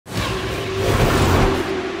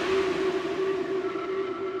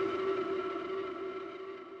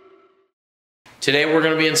Today we're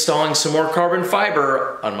going to be installing some more carbon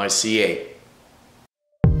fiber on my C8.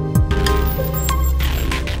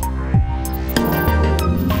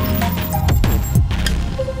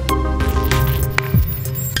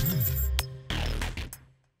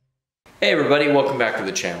 Hey everybody, welcome back to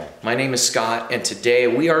the channel. My name is Scott and today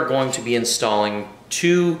we are going to be installing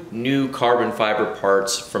two new carbon fiber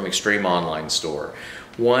parts from Extreme Online Store.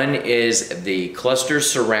 One is the cluster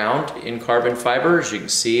surround in carbon fiber. As you can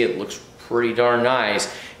see, it looks pretty darn nice,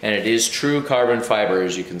 and it is true carbon fiber,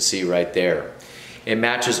 as you can see right there. It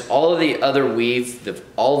matches all of the other weave,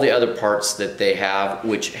 all the other parts that they have,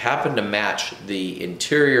 which happen to match the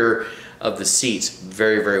interior of the seats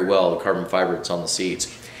very, very well, the carbon fiber that's on the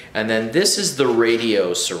seats. And then this is the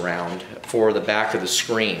radio surround for the back of the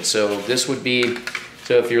screen. So this would be,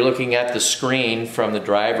 so if you're looking at the screen from the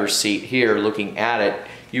driver's seat here, looking at it,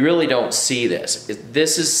 you really don't see this.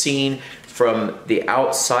 This is seen from the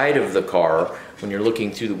outside of the car when you're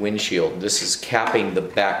looking through the windshield. This is capping the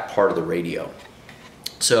back part of the radio.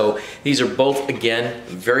 So these are both, again,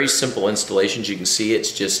 very simple installations. You can see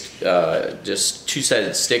it's just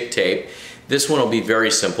two-sided stick tape. This one will be very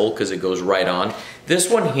simple because it goes right on. This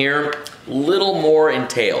one here, little more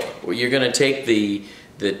entailed. You're going to take the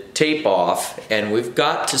tape off and we've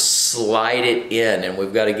got to slide it in, and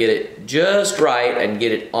we've got to get it just right and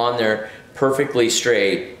get it on there perfectly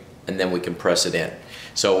straight, and then we can press it in.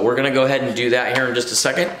 So we're going to go ahead and do that here in just a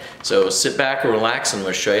second. So sit back and relax and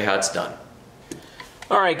we'll show you how it's done.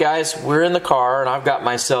 Alright guys, we're in the car and I've got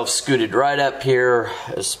myself scooted right up here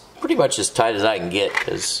as pretty much as tight as I can get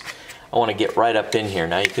because I want to get right up in here.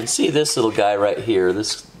 Now you can see this little guy right here,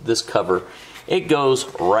 this cover, it goes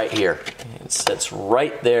right here. It sits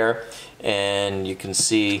right there and you can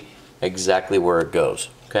see exactly where it goes.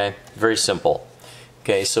 Okay, very simple.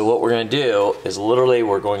 Okay, so what we're going to do is literally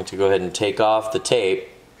we're going to go ahead and take off the tape.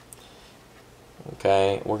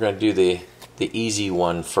 Okay, we're going to do the easy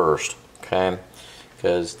one first. Okay,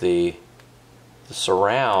 because the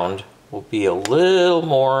surround will be a little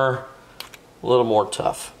more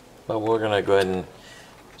tough. But we're going to go ahead and,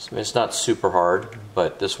 it's not super hard,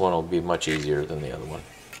 but this one will be much easier than the other one.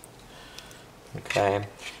 Okay,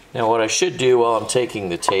 now what I should do while I'm taking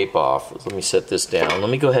the tape off, let me set this down. Let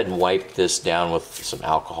me go ahead and wipe this down with some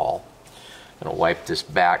alcohol. I'm going to wipe this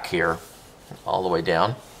back here all the way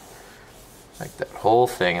down, like that whole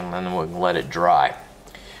thing, and then we can let it dry.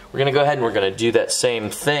 We're going to go ahead and we're going to do that same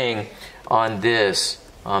thing on the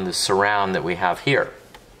surround that we have here.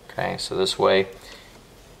 Okay, so this way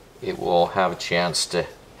it will have a chance to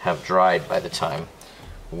have dried by the time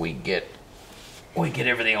we get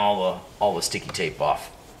everything, all the sticky tape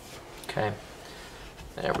off. Okay,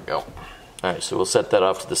 there we go. All right, so we'll set that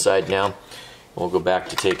off to the side now. We'll go back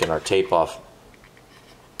to taking our tape off.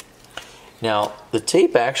 Now the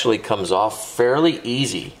tape actually comes off fairly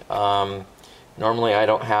easy. Normally I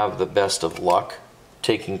don't have the best of luck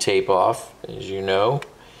taking tape off, as you know,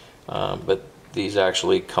 but these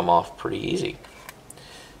actually come off pretty easy.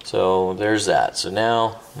 So there's that. So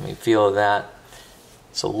now let me feel that.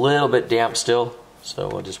 It's a little bit damp still, so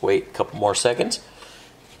we'll just wait a couple more seconds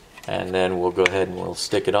and then we'll go ahead and we'll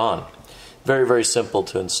stick it on. Very, very simple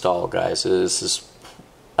to install, guys.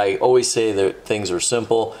 I always say that things are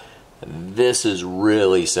simple. This is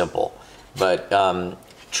really simple, but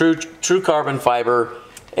true carbon fiber,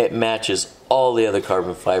 it matches all the other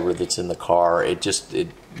carbon fiber that's in the car. They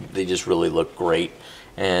just really look great.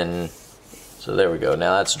 And so there we go.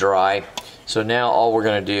 Now that's dry. So now all we're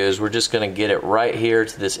going to do is we're just going to get it right here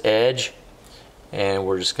to this edge, and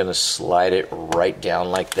we're just going to slide it right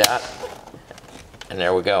down like that. And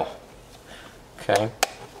there we go. Okay.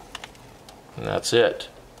 And that's it.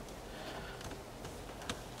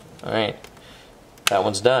 All right. That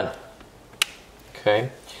one's done.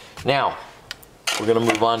 Okay. Now we're going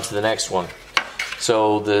to move on to the next one.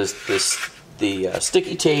 So the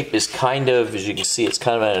sticky tape is kind of, as you can see, it's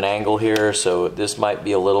kind of at an angle here, so this might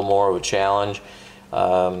be a little more of a challenge.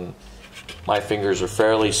 My fingers are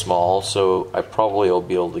fairly small, so I probably will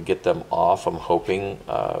be able to get them off, I'm hoping,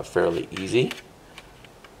 fairly easy.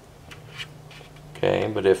 Okay,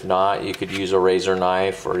 but if not, you could use a razor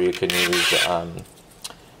knife, or you can use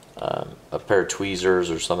a pair of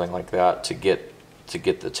tweezers or something like that to get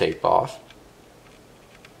the tape off.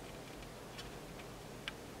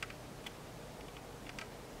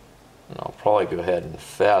 And I'll probably go ahead and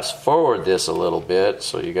fast forward this a little bit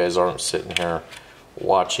so you guys aren't sitting here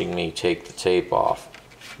watching me take the tape off.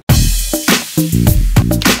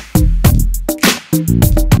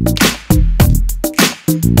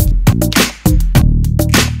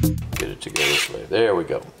 Get it to go this way. There we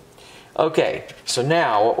go. Okay, so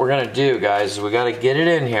now what we're gonna do, guys, is we gotta get it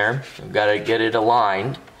in here. We've gotta get it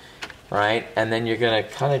aligned, right? And then you're gonna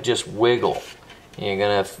kind of just wiggle. You're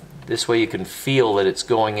gonna, this way you can feel that it's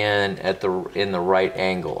going in at the right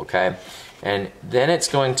angle, okay? And then it's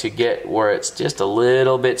going to get where it's just a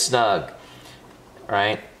little bit snug,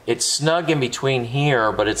 right? It's snug in between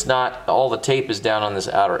here, but it's not, all the tape is down on this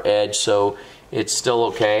outer edge, so it's still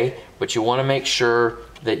okay. But you wanna make sure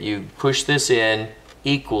that you push this in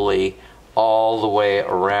equally all the way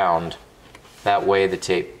around. That way the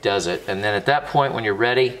tape does it. And then at that point when you're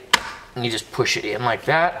ready, you just push it in like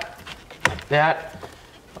that, like that,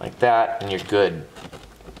 like that, and you're good.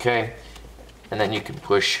 Okay? And then you can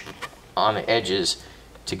push on the edges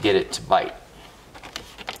to get it to bite.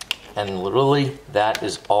 And literally that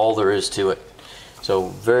is all there is to it. So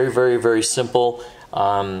very, very, very simple,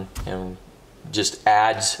 and just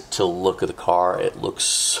adds to the look of the car. It looks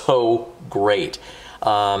so great.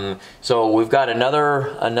 So we've got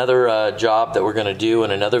another job that we're going to do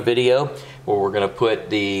in another video, where we're going to put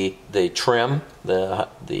the trim, the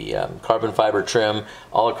carbon fiber trim,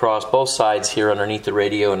 all across both sides here underneath the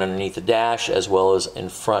radio and underneath the dash, as well as in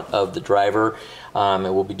front of the driver. And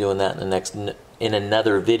we'll be doing that in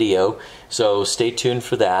another video. So stay tuned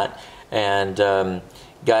for that. And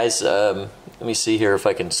guys, let me see here if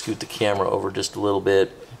I can scoot the camera over just a little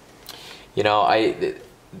bit. You know,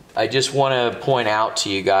 I just want to point out to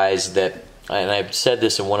you guys that, and I've said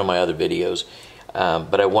this in one of my other videos,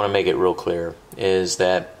 but I want to make it real clear, is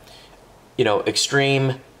that, you know,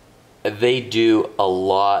 Extreme, they do a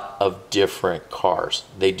lot of different cars.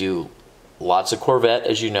 They do lots of Corvette,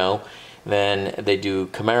 as you know, then they do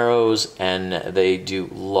Camaros, and they do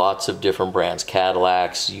lots of different brands,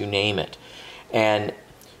 Cadillacs, you name it. And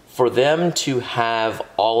for them to have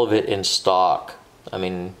all of it in stock, I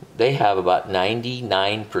mean, they have about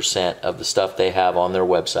 99% of the stuff they have on their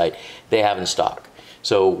website, they have in stock.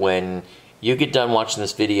 So when you get done watching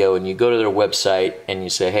this video and you go to their website and you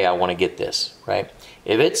say, hey, I want to get this, right?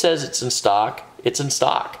 If it says it's in stock, it's in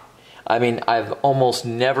stock. I mean, I've almost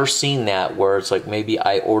never seen that where it's like maybe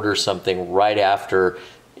I order something right after,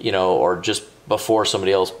 you know, or just before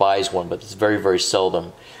somebody else buys one, but it's very, very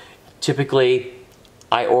seldom. Typically,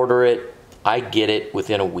 I order it, I get it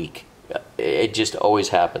within a week. It just always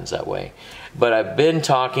happens that way. But I've been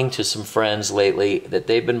talking to some friends lately that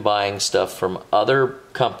they've been buying stuff from other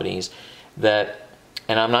companies that,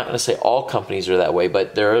 and I'm not going to say all companies are that way,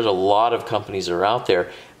 but there is a lot of companies that are out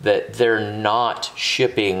there that they're not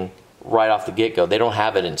shipping right off the get-go. They don't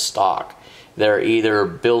have it in stock. They're either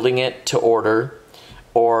building it to order,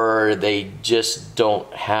 or they just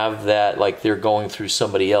don't have that, like they're going through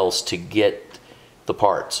somebody else to get the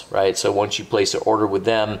parts, right? So once you place an order with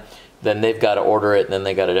them, then they've got to order it, and then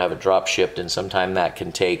they got to have it drop shipped, and sometimes that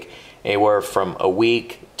can take anywhere from a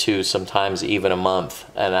week to sometimes even a month.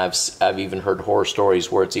 And I've even heard horror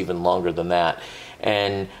stories where it's even longer than that.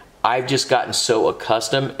 And I've just gotten so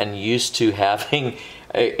accustomed and used to having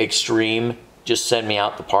Extreme just send me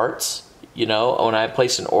out the parts. You know, when I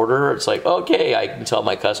place an order, it's like, okay, I can tell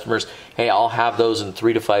my customers, hey, I'll have those in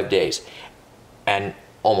 3 to 5 days. And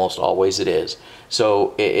almost always it is.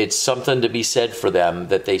 So it's something to be said for them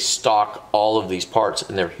that they stock all of these parts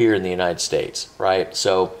and they're here in the United States, right?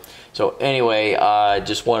 So anyway, I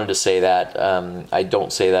just wanted to say that. I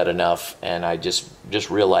don't say that enough, and I just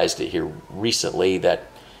realized it here recently that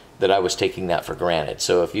I was taking that for granted.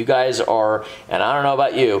 So if you guys are, and I don't know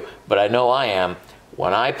about you, but I know I am,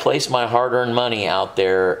 when I place my hard-earned money out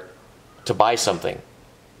there to buy something,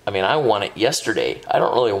 I mean, I want it yesterday. I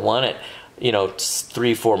don't really want it, you know,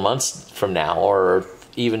 3-4 months from now, or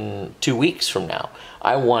even 2 weeks from now.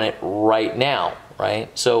 I want it right now, right?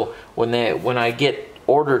 So when I get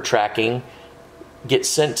order tracking get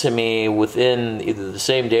sent to me within either the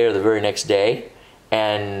same day or the very next day,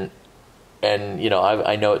 and you know,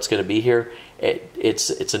 I know it's going to be here,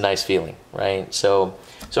 it's a nice feeling, right? So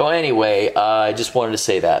anyway, I just wanted to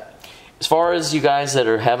say that. As far as you guys that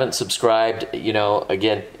haven't subscribed, you know,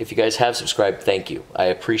 again, if you guys have subscribed, thank you. I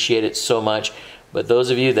appreciate it so much. But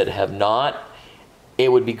those of you that have not,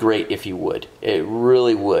 it would be great if you would. It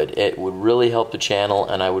really would. It would really help the channel,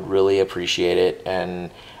 and I would really appreciate it.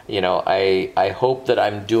 And, you know, I hope that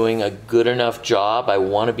I'm doing a good enough job. I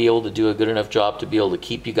want to be able to do a good enough job to be able to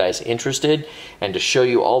keep you guys interested and to show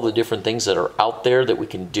you all the different things that are out there that we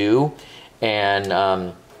can do.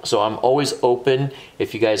 And so I'm always open.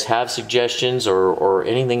 If you guys have suggestions or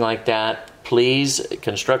anything like that, please,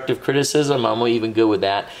 constructive criticism, I'm even good with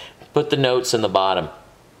that. Put the notes in the bottom.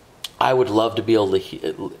 I would love to be able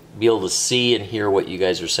to see and hear what you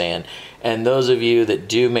guys are saying. And those of you that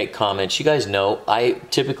do make comments, you guys know I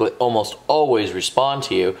typically almost always respond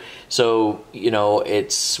to you. So, you know,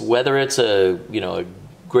 it's whether it's a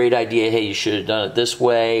great idea, hey, you should have done it this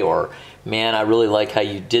way, or man, I really like how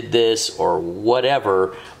you did this, or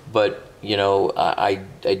whatever. But you know, I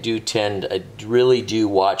really do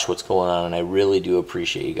watch what's going on, and I really do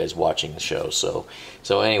appreciate you guys watching the show. So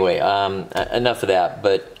anyway, enough of that.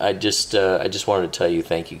 But I just wanted to tell you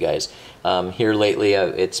thank you guys. Here lately,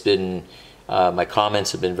 it's been my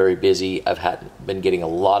comments have been very busy. I've been getting a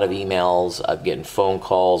lot of emails. I'm getting phone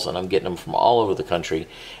calls, and I'm getting them from all over the country,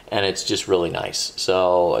 and it's just really nice.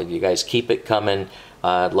 So you guys keep it coming.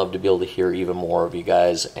 I'd love to be able to hear even more of you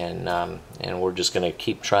guys, and we're just going to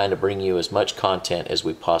keep trying to bring you as much content as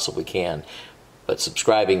we possibly can. But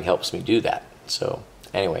subscribing helps me do that. So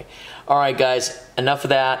anyway, all right, guys, enough of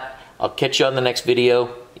that. I'll catch you on the next video.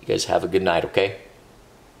 You guys have a good night, okay?